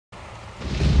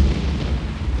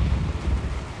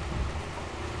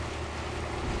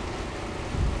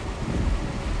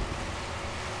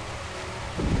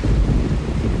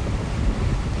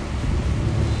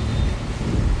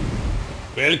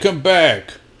Welcome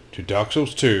back to Dark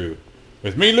Souls 2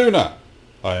 with me, Luna.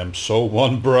 I am Soul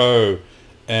 1 Bro,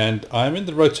 and I'm in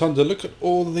the Rotunda. Look at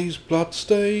all these blood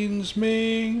stains,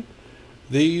 Ming.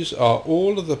 These are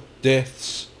all of the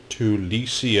deaths to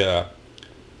Licia,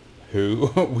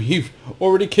 who we've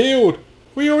already killed.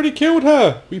 We already killed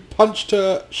her. We punched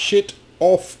her shit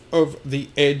off of the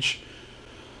edge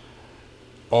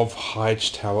of Hyde's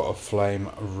Tower of Flame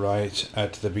right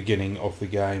at the beginning of the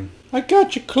game. I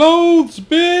got your clothes,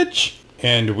 bitch!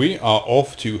 And we are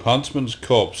off to Huntsman's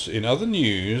Copse. In other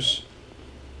news,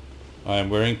 I am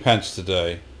wearing pants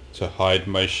today to hide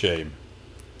my shame.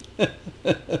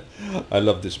 I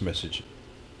love this message.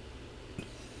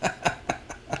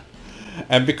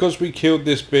 And because we killed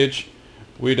this bitch,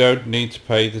 we don't need to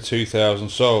pay the 2,000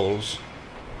 souls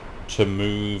to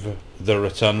move the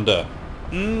Rotunda.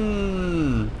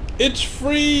 It's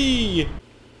free!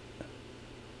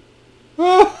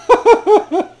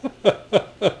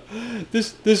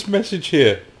 This message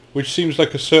here, which seems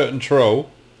like a certain troll,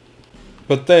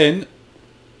 but then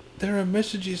there are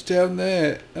messages down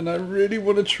there, and I really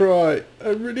want to try. I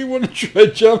really want to try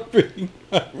jumping.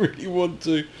 I really want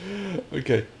to.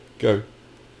 Okay, go.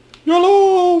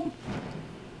 YOLO!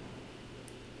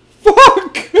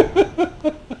 Fuck!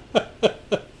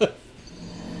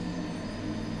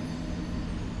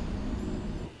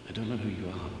 I don't know who you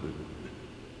are, but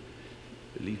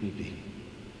leave me be.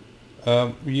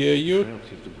 Yeah, you're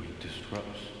Frailty of the weak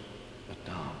disrupts the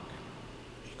dark.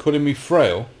 calling me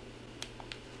frail?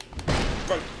 What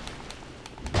are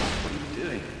you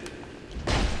doing?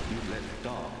 You let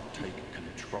dark take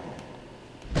control.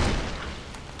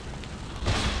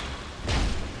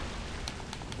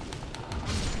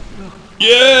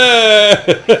 Yeah!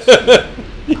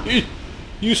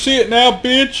 you see it now,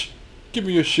 bitch? Give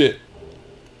me your shit.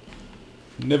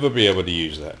 Never be able to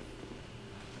use that.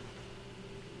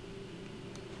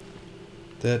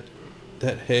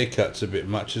 That haircut's a bit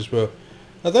much as well.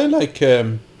 Are they like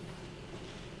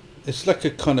it's like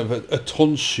a kind of a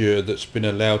tonsure that's been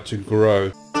allowed to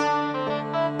grow.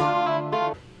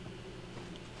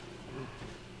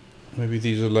 Maybe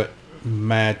these are like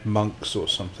mad monks or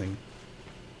something.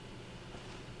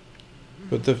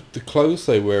 But the clothes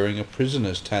they're wearing are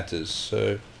prisoners' tatters,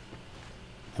 so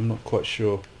I'm not quite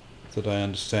sure that I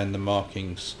understand the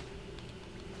markings.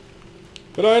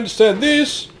 But I understand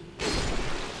this!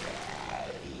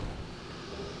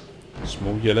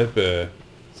 Small yellow bear.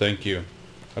 Thank you.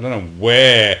 I don't know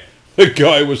where the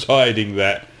guy was hiding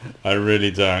that. I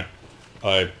really don't.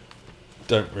 I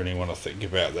don't really want to think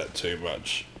about that too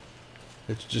much.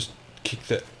 Let's just kick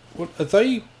that. What are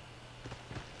they?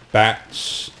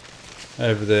 Bats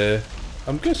over there.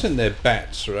 I'm guessing they're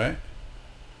bats, right?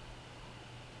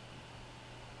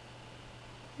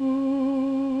 I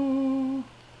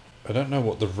don't know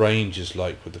what the range is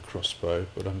like with the crossbow,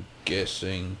 but I'm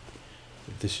guessing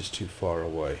that this is too far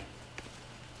away.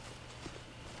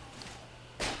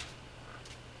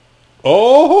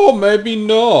 Oh, maybe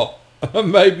not.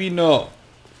 Maybe not.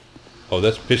 Oh,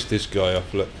 that's pissed this guy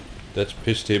off. Look, that's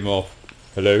pissed him off.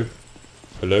 Hello?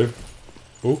 Hello?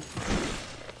 Oh.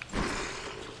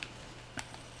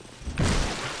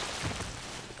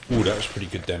 Ooh, that was pretty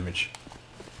good damage.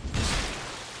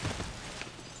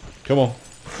 Come on.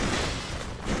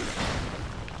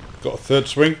 Got a third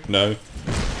swing? No.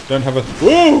 Don't have a...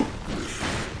 Whoa!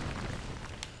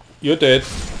 You're dead.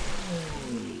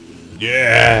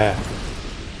 Yeah!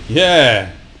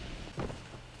 Yeah!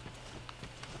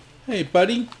 Hey,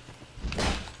 buddy.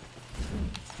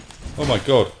 Oh my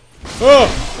god.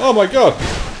 Oh! Oh my god!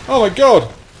 Oh my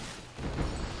god!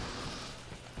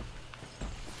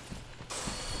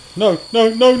 No, no,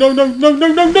 no, no, no, no, no,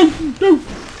 no, no, no!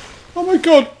 Oh my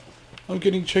god! I'm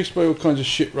getting chased by all kinds of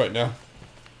shit right now.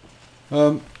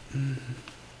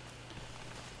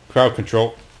 Crowd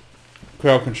control.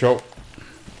 Crowd control.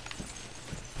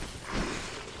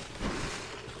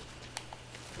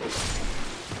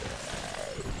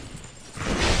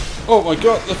 Oh my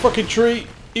god, the fucking tree!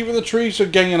 Even the trees are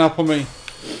ganging up on me.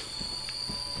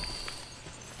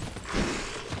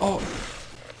 Oh.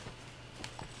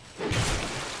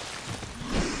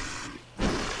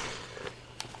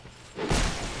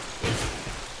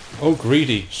 Oh,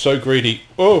 greedy. So greedy.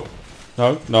 Oh!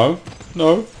 No, no,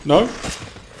 no, no.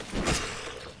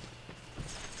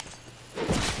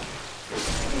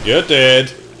 You're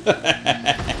dead.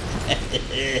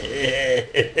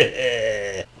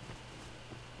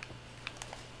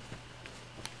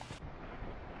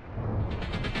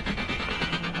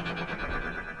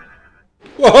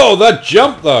 Whoa, that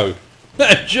jump though.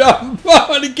 That jump.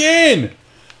 Oh, and again.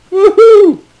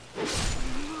 Woohoo.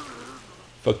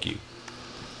 Fuck you.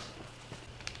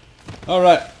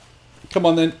 Alright. Come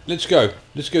on then. Let's go.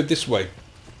 Let's go this way.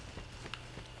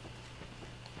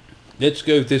 Let's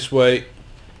go this way.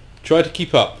 Try to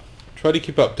keep up. Try to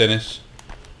keep up, Dennis.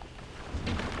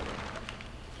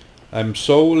 I'm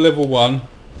soul level 1.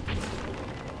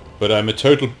 But I'm a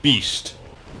total beast.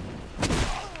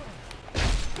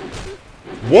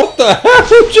 What the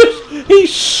hell? Just... He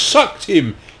sucked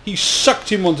him. He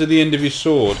sucked him onto the end of his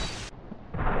sword.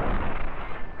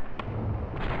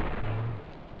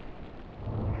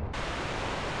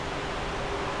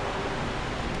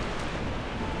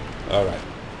 Alright.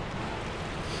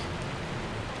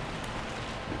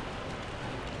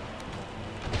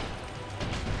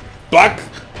 Back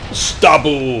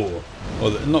stubble!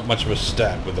 Well, not much of a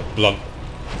stab with a blunt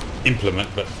implement,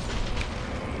 but...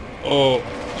 Oh,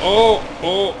 oh,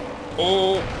 oh,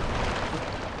 oh!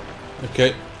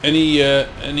 Okay, any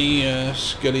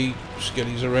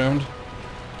skellies around?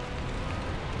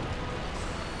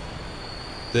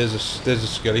 There's a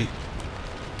skelly.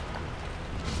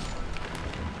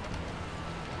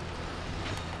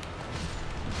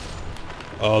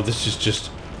 Oh, this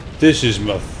is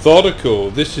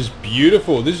methodical. This is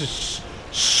beautiful. This is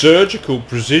surgical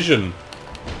precision.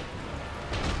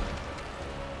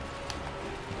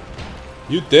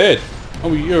 You're dead.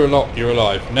 Oh, you're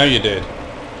alive. Now you're dead.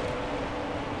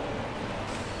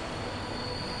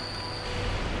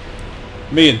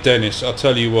 Me and Dennis, I'll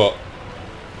tell you what.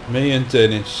 Me and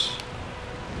Dennis.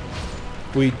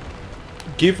 We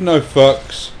give no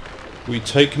fucks. We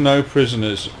take no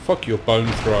prisoners. Fuck your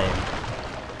bone throne.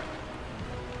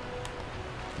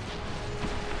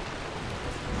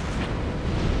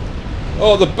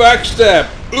 Oh, the backstab!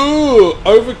 Ooh,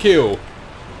 overkill!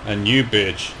 And you,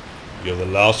 bitch, you're the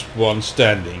last one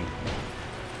standing.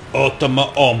 Ultima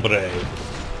hombre.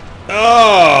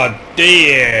 Oh,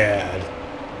 dead!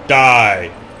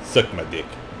 Die! Suck my dick.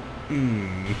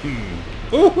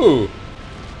 Ooh!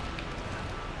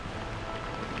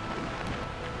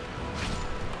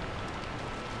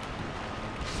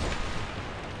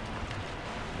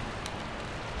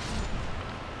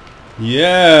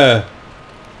 Yeah!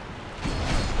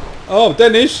 Oh,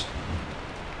 Dennis!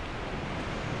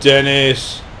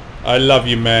 Dennis! I love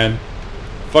you, man.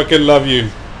 Fucking love you.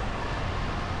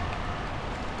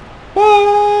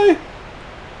 Bye!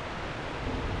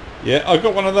 Yeah, I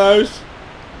got one of those.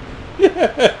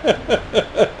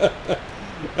 Yeah!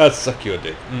 I'll suck your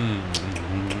dick. When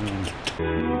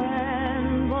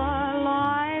the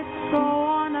lights go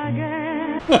on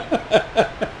again.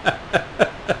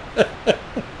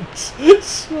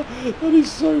 That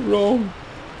is so wrong.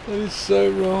 That is so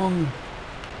wrong.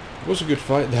 It was a good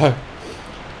fight though.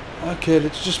 Okay,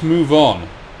 let's just move on.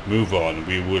 Move on.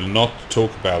 We will not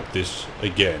talk about this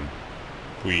again.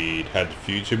 We'd had a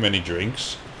few too many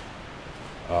drinks.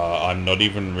 I'm not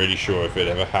even really sure if it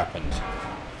ever happened.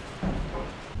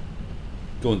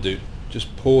 Go on, dude.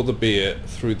 Just pour the beer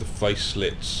through the face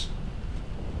slits.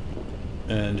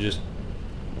 And just...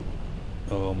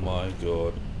 Oh my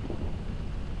god.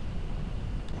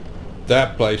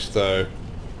 That place though.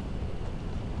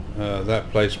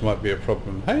 That place might be a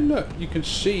problem. Hey look, you can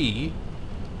see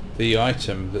the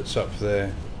item that's up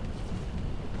there.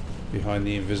 Behind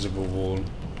the invisible wall.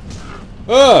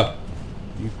 Ah!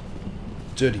 You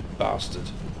dirty bastard.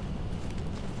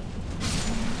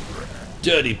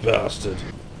 Dirty bastard.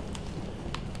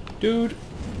 Dude.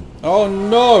 Oh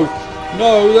no!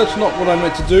 No, that's not what I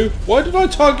meant to do. Why did I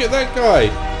target that guy?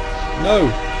 No.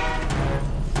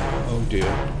 Oh dear.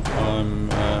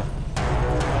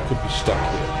 I could be stuck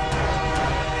here.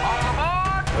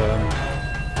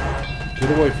 Get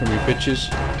away from me, bitches.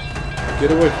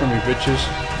 Get away from me, bitches.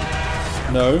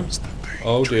 No.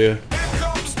 Oh dear.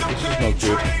 This is not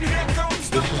good.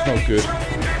 This is not good.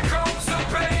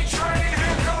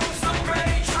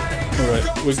 Alright,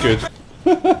 we're good.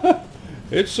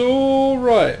 It's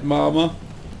alright, mama.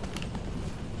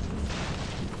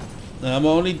 I'm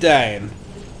only dying.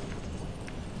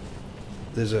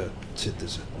 There's a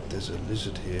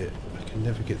lizard here. I can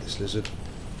never get this lizard.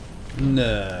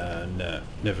 No,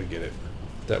 never get it.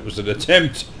 That was an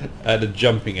attempt at a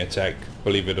jumping attack,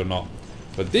 believe it or not.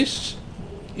 But this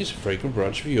is a fragrant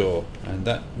branch of yore, and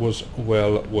that was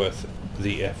well worth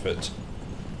the effort.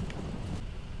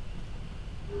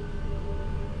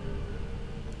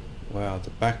 Wow, the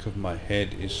back of my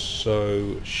head is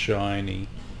so shiny.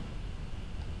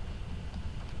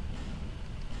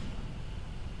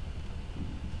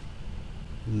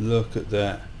 Look at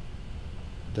that.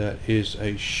 That is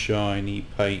a shiny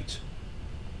pate.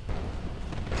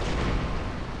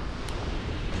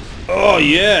 Oh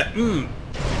yeah!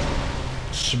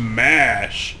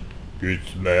 Smash! Get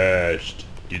smashed!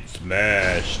 Get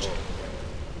smashed!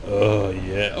 Oh,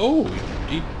 yeah. Oh,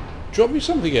 he dropped me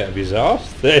something out of his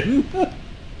ass then.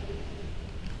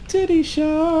 Titty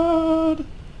shard.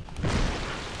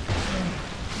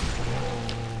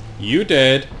 You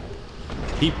dead.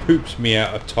 He poops me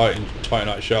out of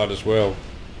Titanite shard as well.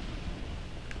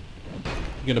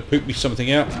 You gonna poop me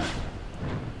something out?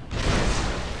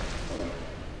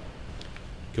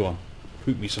 Go on.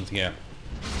 Poop me something out.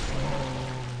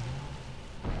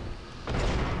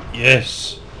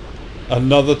 Yes!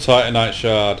 Another Titanite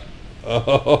shard.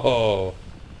 Oh!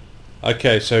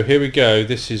 Okay, so here we go.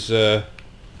 This is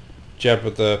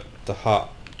Jabba the Hutt.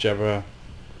 Jabba.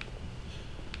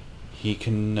 He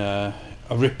can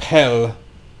repel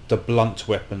the blunt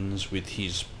weapons with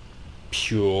his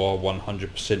pure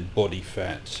 100% body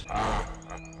fat.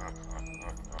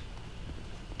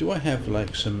 Do I have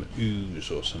like some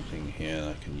ooze or something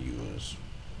here I can use?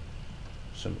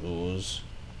 Some ooze.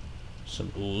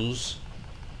 Some ooze.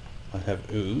 I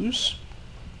have ooze.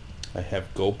 I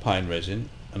have gold pine resin.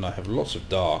 And I have lots of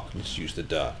dark. Let's use the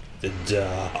dark. The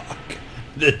dark.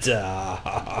 The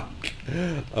dark.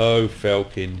 Oh,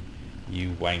 Falcon, you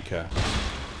wanker.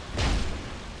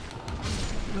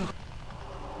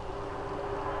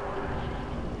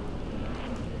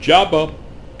 Jabba.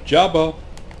 Jabba.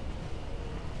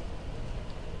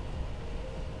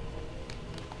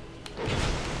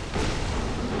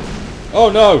 Oh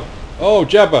no! Oh,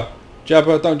 Jabba!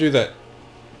 Jabba, don't do that.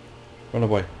 Run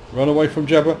away. Run away from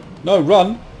Jabba. No,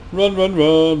 run! Run, run,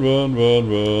 run, run, run,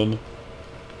 run.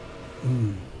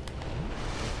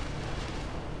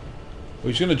 Oh,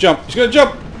 he's gonna jump. He's gonna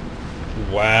jump!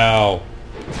 Wow.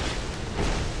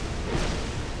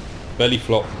 Belly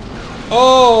flop.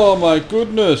 Oh my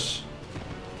goodness!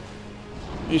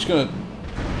 He's gonna...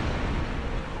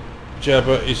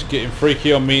 Jabba is getting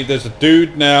freaky on me. There's a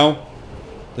dude now.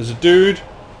 There's a dude.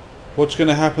 What's going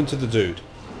to happen to the dude?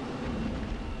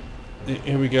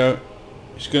 Here we go.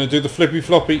 He's going to do the flippy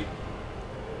floppy.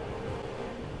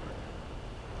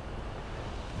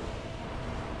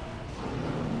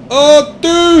 Oh,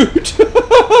 dude!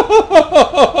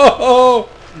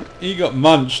 He got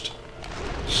munched.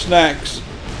 Snacks.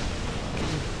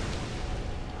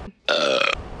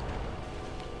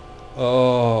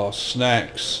 Oh,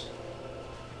 snacks.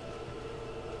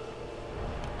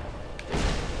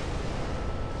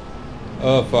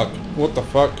 Oh fuck. What the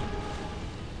fuck?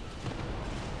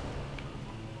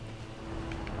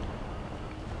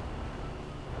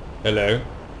 Hello?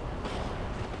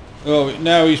 Oh,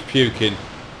 now he's puking.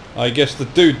 I guess the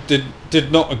dude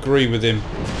did not agree with him.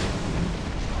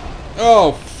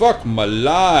 Oh, fuck my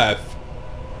life.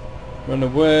 Run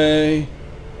away.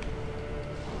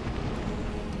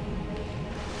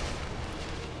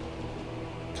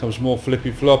 Comes more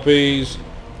flippy floppies.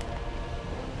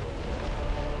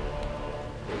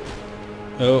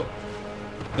 Oh,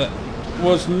 that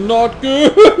was not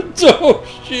good. Oh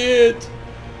shit.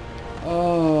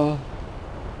 Oh.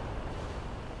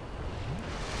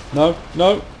 No,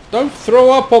 no, don't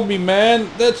throw up on me, man.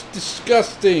 That's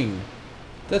disgusting.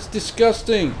 That's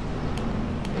disgusting.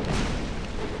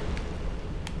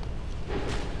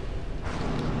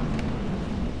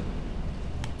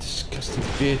 Disgusting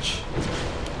bitch.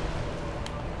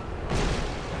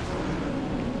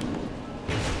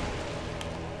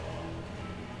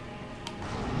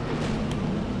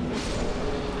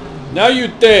 Now you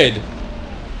dead.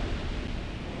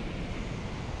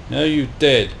 Now you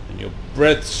dead, and your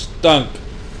breath stunk.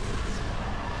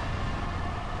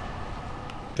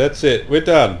 That's it. We're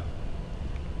done.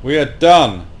 We are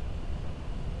done.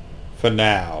 For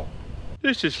now.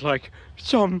 This is like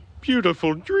some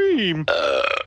beautiful dream.